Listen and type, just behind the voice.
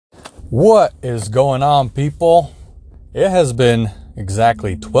What is going on, people? It has been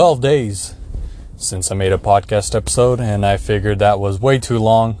exactly 12 days since I made a podcast episode, and I figured that was way too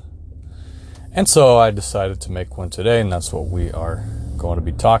long. And so I decided to make one today, and that's what we are going to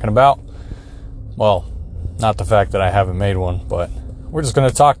be talking about. Well, not the fact that I haven't made one, but we're just going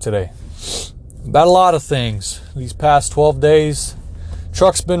to talk today about a lot of things. These past 12 days,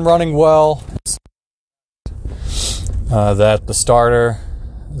 truck's been running well.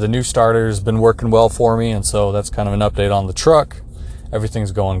 The new starter has been working well for me, and so that's kind of an update on the truck.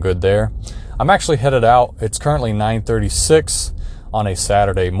 Everything's going good there. I'm actually headed out. It's currently 9:36 on a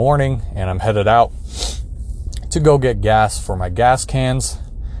Saturday morning, and I'm headed out to go get gas for my gas cans.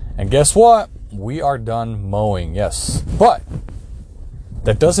 And guess what? We are done mowing, yes. But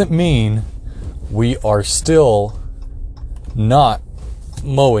that doesn't mean we are still not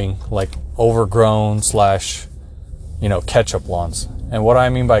mowing like overgrown / ketchup lawns. And what I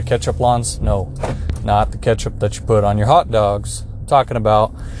mean by ketchup lawns, no, not the ketchup that you put on your hot dogs. I'm talking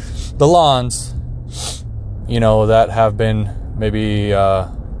about the lawns, that have been maybe,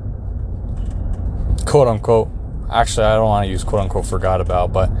 quote unquote, actually, I don't want to use quote unquote forgot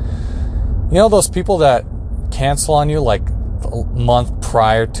about, but those people that cancel on you like a month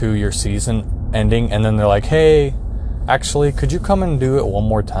prior to your season ending, and then they're like, hey, actually, could you come and do it one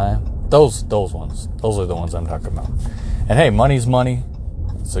more time? Those ones. Those are the ones I'm talking about. And hey, money's money.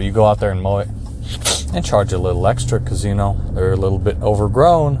 So you go out there and mow it and charge a little extra because, they're a little bit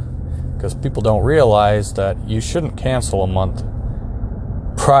overgrown, because people don't realize that you shouldn't cancel a month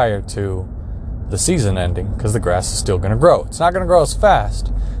prior to the season ending, because the grass is still going to grow. It's not going to grow as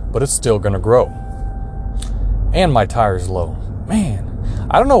fast, but it's still going to grow. And my tire's low. Man,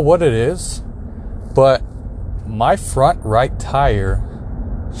 I don't know what it is, but my front right tire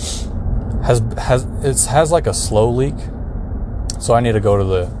has like a slow leak. So I need to go to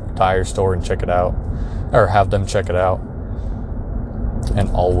the tire store and check it out, or have them check it out, and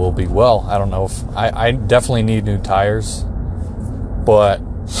all will be well. I don't know if I definitely need new tires, but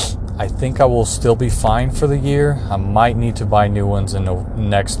I think I will still be fine for the year. I might need to buy new ones in the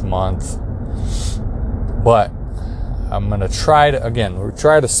next month, but I'm going to try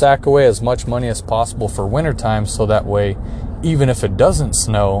to sack away as much money as possible for wintertime, so that way, even if it doesn't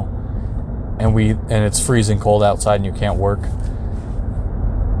snow and it's freezing cold outside and you can't work,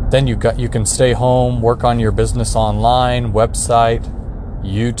 then you can stay home, work on your business online, website,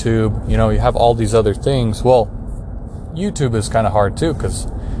 YouTube. You have all these other things. Well, YouTube is kind of hard too, because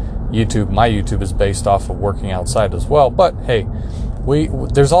my YouTube is based off of working outside as well. But hey,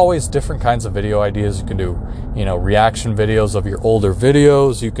 there's always different kinds of video ideas you can do. Reaction videos of your older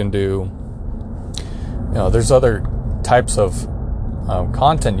videos. You can do, there's other types of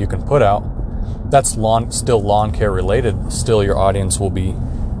content you can put out that's still lawn care related. Still, your audience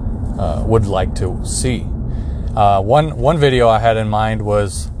would like to see. One video I had in mind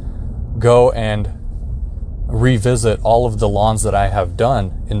was go and revisit all of the lawns that I have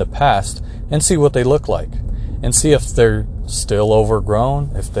done in the past and see what they look like, and see if they're still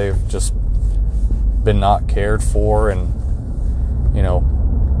overgrown, if they've just been not cared for, and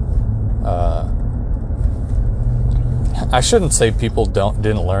I shouldn't say people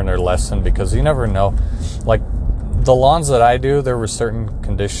didn't learn their lesson, because you never know. Like the lawns that I do, there were certain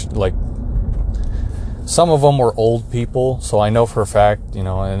conditions, like some of them were old people, so I know for a fact, and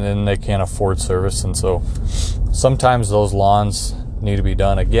then they can't afford service, and so sometimes those lawns need to be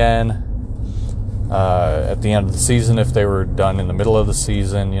done again at the end of the season, if they were done in the middle of the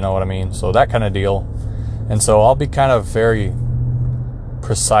season, you know what I mean? So that kind of deal. And so I'll be kind of very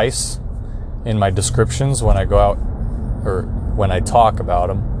precise in my descriptions when I go out, or when I talk about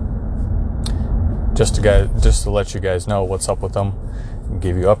them, just to let you guys know what's up with them and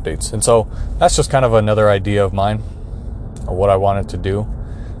give you updates. And so that's just kind of another idea of mine, of what I wanted to do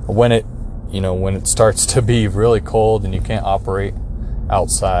when it starts to be really cold and you can't operate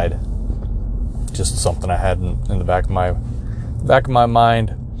outside. Just something I had in the back of my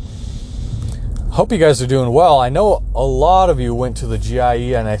mind. Hope you guys are doing well. I know a lot of you went to the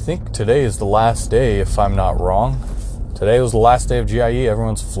GIE, and I think today is the last day, if I'm not wrong. Today was the last day of GIE.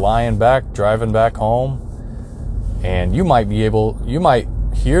 Everyone's flying back, driving back home. And you might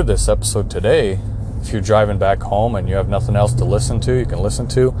hear this episode today. If you're driving back home and you have nothing else to listen to, you can listen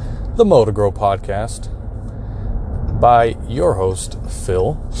to the Mow to Grow podcast by your host,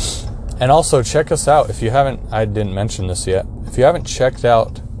 Phil. And also check us out. If you haven't, I didn't mention this yet. If you haven't checked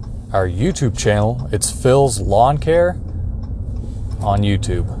out our YouTube channel, it's Phil's Lawn Care on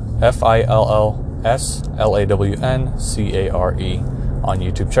YouTube. FILLSLAWNCARE on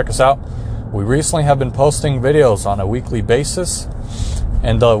YouTube. Check us out. We recently have been posting videos on a weekly basis,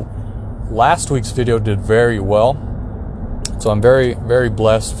 and the last week's video did very well. So I'm very, very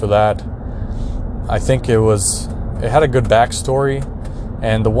blessed for that. I think it had a good backstory.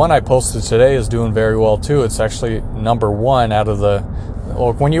 And the one I posted today is doing very well too. It's actually number 1 out of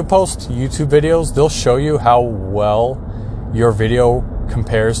when you post YouTube videos, they'll show you how well your video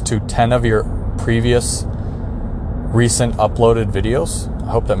compares to 10 of your previous recent uploaded videos.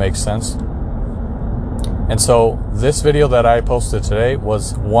 I hope that makes sense. And so this video that I posted today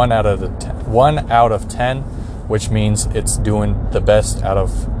was 1 out of 10, which means it's doing the best out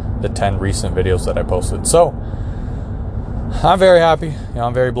of the 10 recent videos that I posted. So I'm very happy,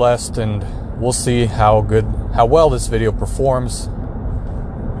 I'm very blessed, and we'll see how well this video performs.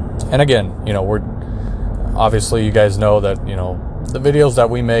 And again, we're obviously, you guys know that, the videos that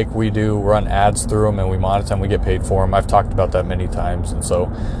we make, we do run ads through them and we monetize them, we get paid for them. I've talked about that many times. And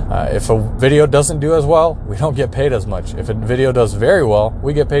so if a video doesn't do as well, we don't get paid as much. If a video does very well,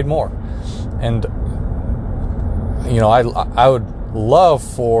 we get paid more. And, I would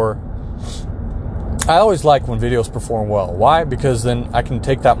love I always like when videos perform well. Why? Because then I can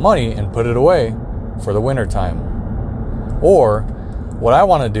take that money and put it away for the winter time. Or what I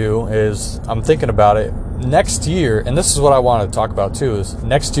want to do is, I'm thinking about it, next year, and this is what I want to talk about too, is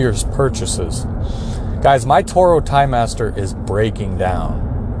next year's purchases. Guys, my Toro TimeMaster is breaking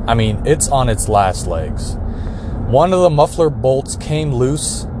down. I mean, it's on its last legs. One of the muffler bolts came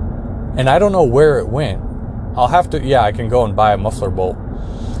loose, and I don't know where it went. I can go and buy a muffler bolt.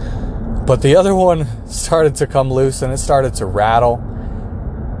 But the other one started to come loose, and it started to rattle.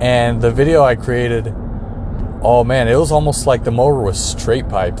 And the video I created, oh man, it was almost like the mower was straight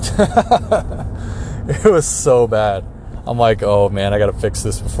piped. It was so bad. I'm like, oh man, I gotta fix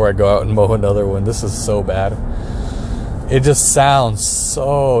this before I go out and mow another one. This is so bad. It just sounds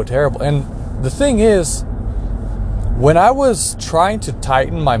so terrible. And the thing is, when I was trying to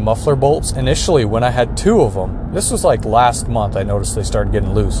tighten my muffler bolts, initially when I had 2 of them, this was like last month, I noticed they started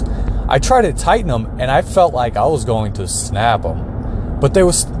getting loose. I tried to tighten them and I felt like I was going to snap them. But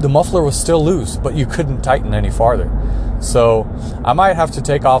the muffler was still loose, but you couldn't tighten any farther. So I might have to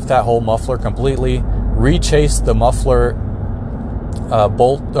take off that whole muffler completely, re-chase the muffler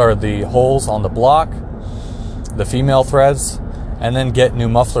bolt or the holes on the block, the female threads, and then get new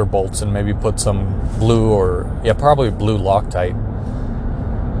muffler bolts and maybe put some probably blue Loctite,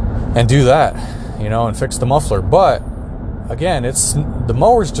 and do that, and fix the muffler. But again, the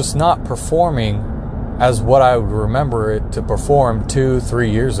mower's just not performing as what I would remember it to perform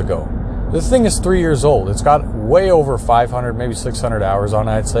 2-3 years ago. This thing is 3 years old. It's got way over 500, maybe 600 hours on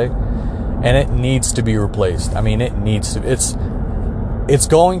it, I'd say. And it needs to be replaced. I mean, it needs to. It's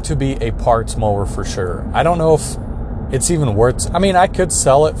going to be a parts mower for sure. I don't know if it's even worth. I mean, I could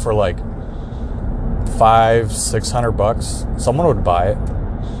sell it for like $500-600. Someone would buy it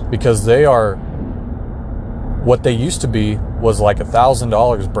because they are. What they used to be was like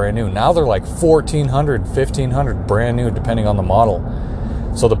 $1,000 brand new. Now they're like $1,400, $1,500 brand new, depending on the model.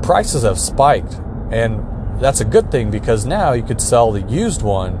 So the prices have spiked, and that's a good thing because now you could sell the used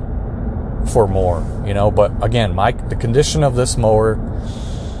one for more, But again, the condition of this mower,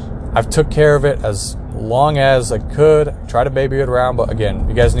 I've took care of it as long as I could. Try to baby it around, but again,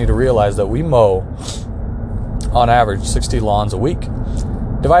 you guys need to realize that we mow on average 60 lawns a week.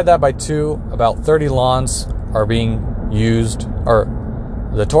 Divide that by 2, about 30 lawns are being used, or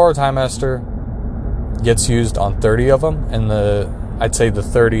the Toro TimeMaster gets used on 30 of them, and I'd say the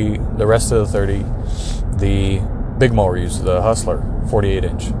rest of the 30, the big mower uses, the Hustler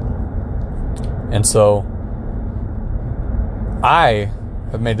 48-inch. And so I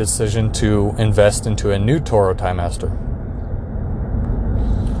have made the decision to invest into a new Toro TimeMaster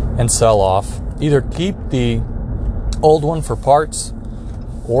and sell off. Either keep the old one for parts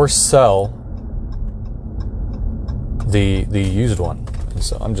or sell the used one. And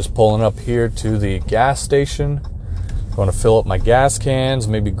so I'm just pulling up here to the gas station. Going to fill up my gas cans,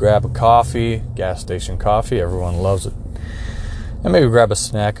 maybe grab a coffee, gas station coffee, everyone loves it. And maybe grab a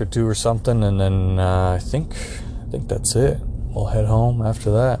snack or 2 or something, and then I think that's it. We'll head home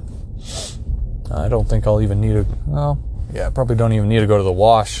after that. I don't think I'll even need I probably don't even need to go to the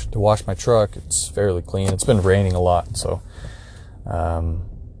wash to wash my truck. It's fairly clean. It's been raining a lot, so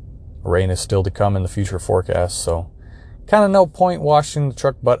rain is still to come in the future forecast, so kind of no point washing the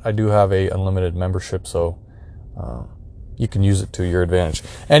truck, but I do have a unlimited membership, so you can use it to your advantage.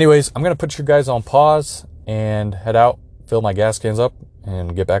 Anyways, I'm going to put you guys on pause and head out, fill my gas cans up,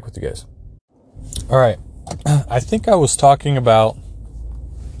 and get back with you guys. All right. I think I was talking about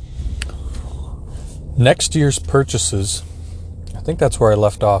next year's purchases. I think that's where I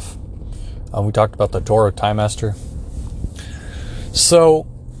left off. We talked about the Toro TimeMaster. So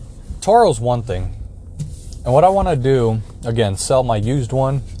Toro's one thing. And what I want to do, again, sell my used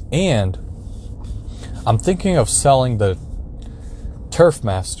one, and I'm thinking of selling the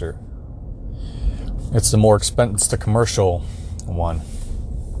Turfmaster. It's the more expensive, it's the commercial one.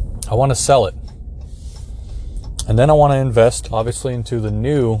 I want to sell it. And then I want to invest, obviously, into the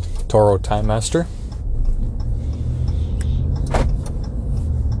new Toro Timemaster.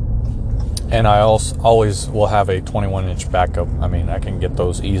 And I also always will have a 21-inch backup. I mean, I can get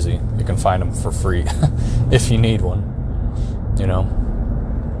those easy. You can find them for free if you need one, you know.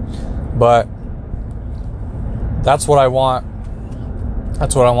 But that's what I want.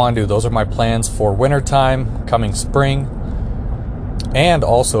 That's what I want to do. Those are my plans for wintertime, coming spring. And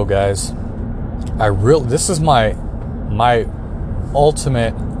also, guys, this is my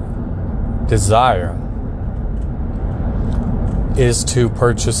ultimate desire is to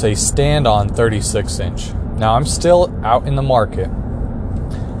purchase a stand-on 36-inch. Now, I'm still out in the market.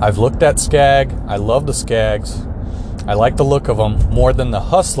 I've looked at Skag. I love the Skags. I like the look of them more than the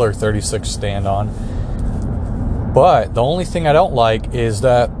Hustler 36 stand-on. But the only thing I don't like is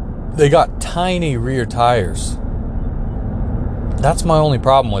that they got tiny rear tires. That's my only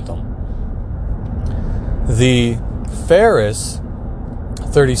problem with them. The Ferris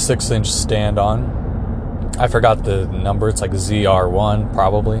 36-inch stand-on, I forgot the number. It's like ZR1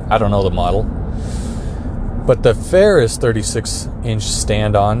 probably. I don't know the model. But the Ferris 36-inch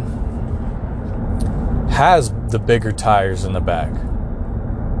stand-on has the bigger tires in the back.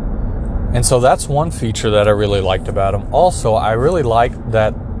 And so that's one feature that I really liked about them. Also, I really like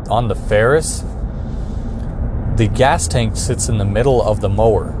that on the Ferris, the gas tank sits in the middle of the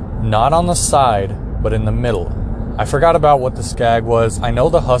mower. Not on the side, but in the middle. I forgot about what the Skag was. I know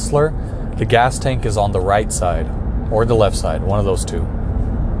the Hustler, the gas tank is on the right side or the left side, one of those two.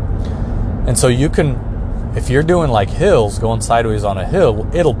 And so you can, if you're doing like hills, going sideways on a hill,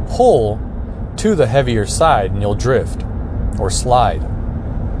 it'll pull to the heavier side and you'll drift or slide.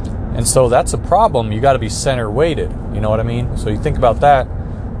 And so that's a problem. You got to be center weighted. You know what I mean? So you think about that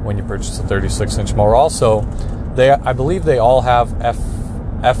when you purchase a 36-inch mower. Also, I believe they all have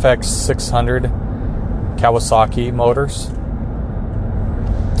FX600 Kawasaki motors.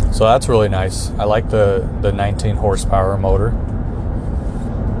 So that's really nice. I like the 19 horsepower motor.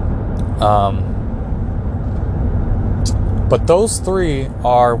 But those three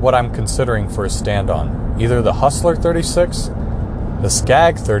are what I'm considering for a stand-on. Either the Hustler 36, the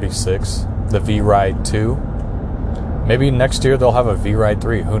Skag 36, the V-Ride 2. Maybe next year they'll have a V-Ride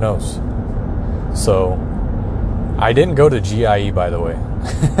 3. Who knows? So, I didn't go to GIE, by the way.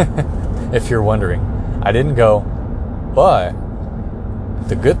 If you're wondering. I didn't go. But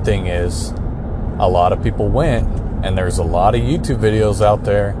the good thing is a lot of people went, and there's a lot of YouTube videos out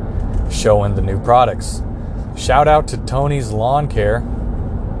there showing the new products. Shout out to Tony's Lawn Care.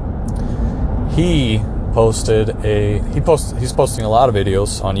 He's posting a lot of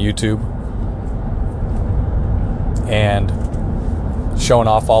videos on YouTube and showing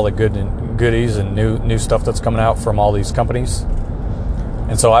off all the goodies and new stuff that's coming out from all these companies.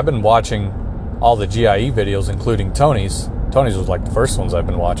 And so I've been watching all the GIE videos, including Tony's. Tony's was like the first ones I've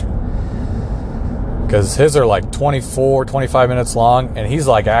been watching, because his are like 24, 25 minutes long, and he's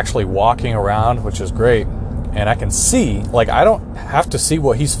like actually walking around, which is great. And I can see, like, I don't have to see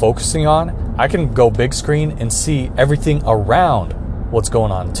what he's focusing on. I can go big screen and see everything around what's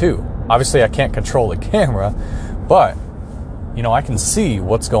going on too. Obviously, I can't control the camera, but, you know, I can see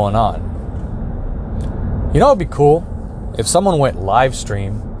what's going on. You know, it'd be cool if someone went live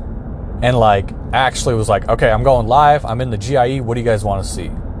stream and, like, actually was like, okay, I'm going live. I'm in the GIE. What do you guys want to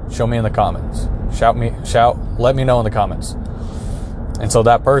see? Show me in the comments. Let me know in the comments. And so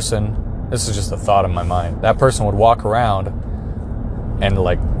that person, this is just a thought in my mind, that person would walk around and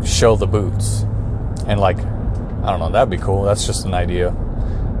like show the boots. And like, I don't know, that'd be cool. That's just an idea.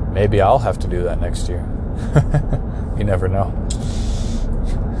 Maybe I'll have to do that next year. You never know.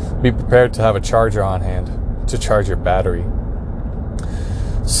 Be prepared to have a charger on hand to charge your battery.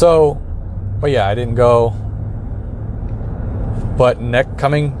 So, but yeah, I didn't go. But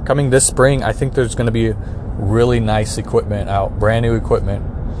coming this spring, I think there's going to be really nice equipment out, brand new equipment,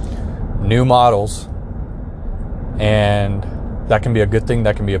 new models, and that can be a good thing,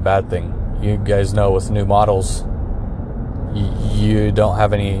 that can be a bad thing. You guys know with new models, you don't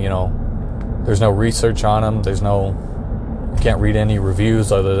have any, you know, there's no research on them, you can't read any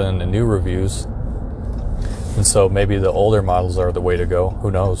reviews other than the new reviews. And so maybe the older models are the way to go.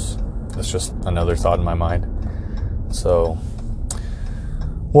 Who knows? That's just another thought in my mind. So,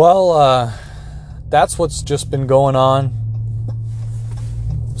 well, that's what's just been going on.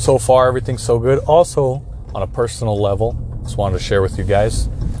 So far, everything's so good. Also, on a personal level, just wanted to share with you guys.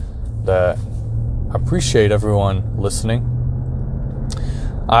 that I appreciate everyone listening.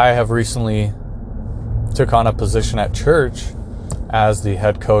 I have recently took on a position at church as the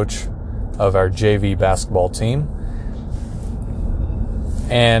head coach of our JV basketball team.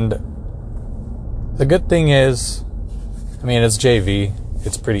 And the good thing is, I mean, it's JV.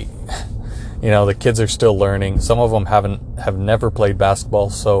 It's pretty, the kids are still learning. Some of them have never played basketball.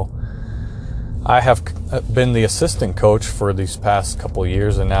 So I have been the assistant coach for these past couple of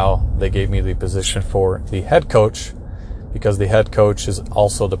years, and now they gave me the position for the head coach, because the head coach is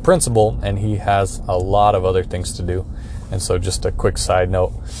also the principal and he has a lot of other things to do. And so just a quick side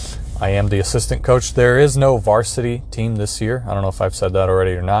note, I am the assistant coach. There is no varsity team this year. I don't know if I've said that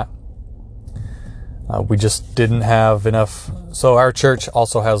already or not. We just didn't have enough. So our church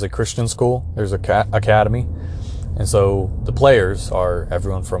also has a Christian school. There's a academy. And so the players are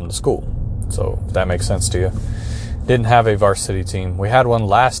everyone from the school. So if that makes sense to you. Didn't have a varsity team. We had one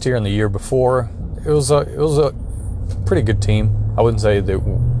last year and the year before. It was a pretty good team. I wouldn't say that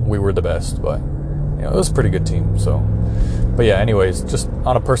we were the best, but it was a pretty good team. So, but yeah, anyways, just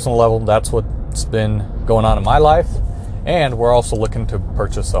on a personal level, that's what's been going on in my life. And we're also looking to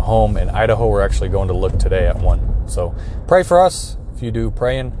purchase a home in Idaho. We're actually going to look today at one. So pray for us. If you do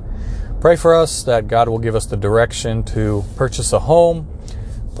praying, pray for us that God will give us the direction to purchase a home.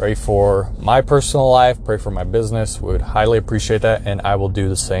 Pray for my personal life. Pray for my business. We would highly appreciate that. And I will do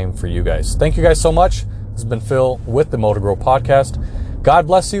the same for you guys. Thank you guys so much. This has been Phil with the Motor Grow Podcast. God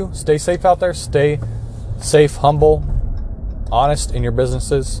bless you. Stay safe out there. Stay safe, humble, honest in your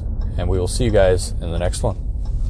businesses. And we will see you guys in the next one.